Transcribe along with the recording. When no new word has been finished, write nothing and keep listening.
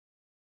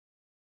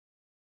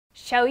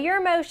Show your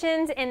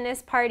emotions in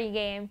this party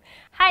game.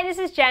 Hi, this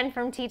is Jen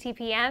from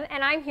TTPM,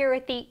 and I'm here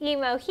with the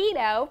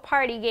Emojito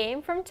Party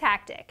Game from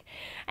Tactic.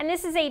 And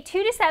this is a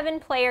 2 to 7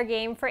 player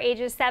game for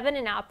ages 7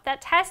 and up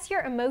that tests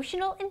your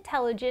emotional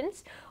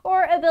intelligence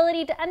or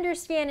ability to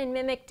understand and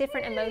mimic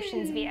different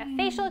emotions via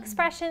facial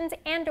expressions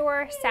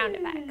and/or sound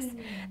effects.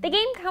 The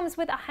game comes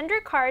with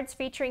 100 cards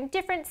featuring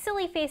different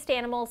silly-faced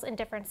animals in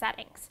different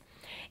settings.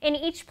 In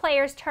each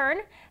player's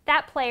turn,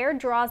 that player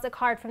draws a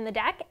card from the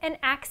deck and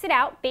acts it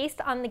out based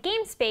on the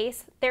game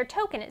space their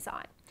token is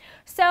on.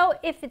 So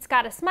if it's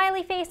got a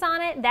smiley face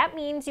on it, that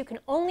means you can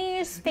only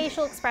use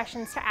facial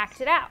expressions to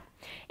act it out.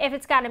 If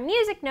it's got a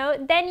music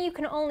note, then you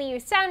can only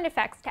use sound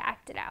effects to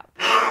act it out.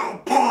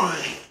 Oh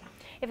boy!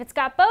 If it's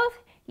got both,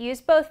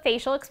 use both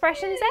facial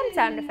expressions and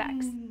sound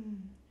effects.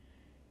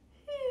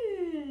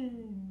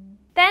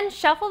 Then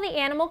shuffle the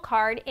animal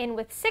card in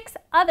with 6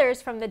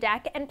 others from the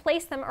deck and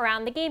place them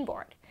around the game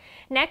board.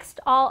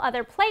 Next, all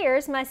other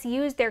players must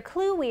use their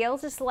clue wheel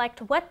to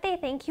select what they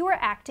think you are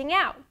acting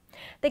out.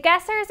 The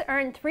guessers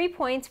earn 3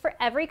 points for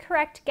every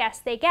correct guess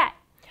they get,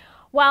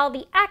 while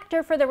the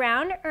actor for the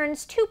round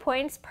earns 2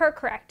 points per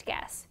correct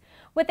guess,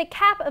 with a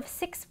cap of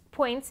 6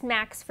 points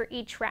max for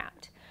each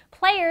round.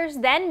 Players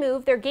then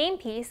move their game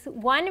piece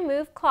 1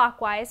 move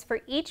clockwise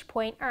for each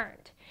point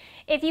earned.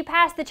 If you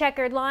pass the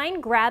checkered line,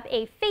 grab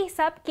a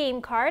face-up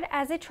game card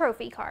as a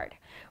trophy card.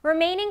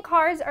 Remaining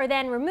cards are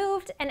then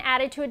removed and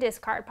added to a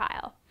discard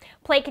pile.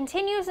 Play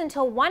continues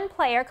until one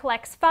player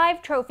collects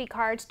 5 trophy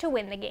cards to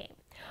win the game.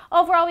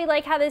 Overall, we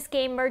like how this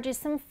game merges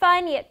some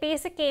fun yet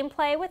basic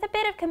gameplay with a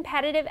bit of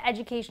competitive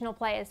educational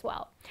play as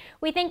well.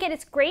 We think it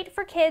is great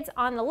for kids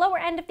on the lower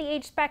end of the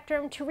age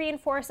spectrum to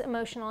reinforce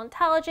emotional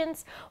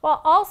intelligence,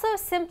 while also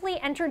simply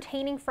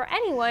entertaining for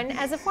anyone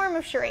as a form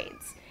of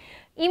charades.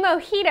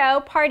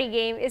 Emojito Party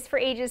Game is for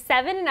ages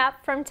 7 and up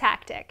from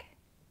Tactic.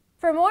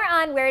 For more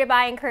on where to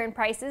buy and current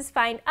prices,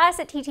 find us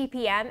at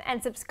TTPM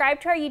and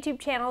subscribe to our YouTube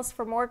channels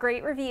for more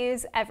great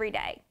reviews every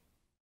day.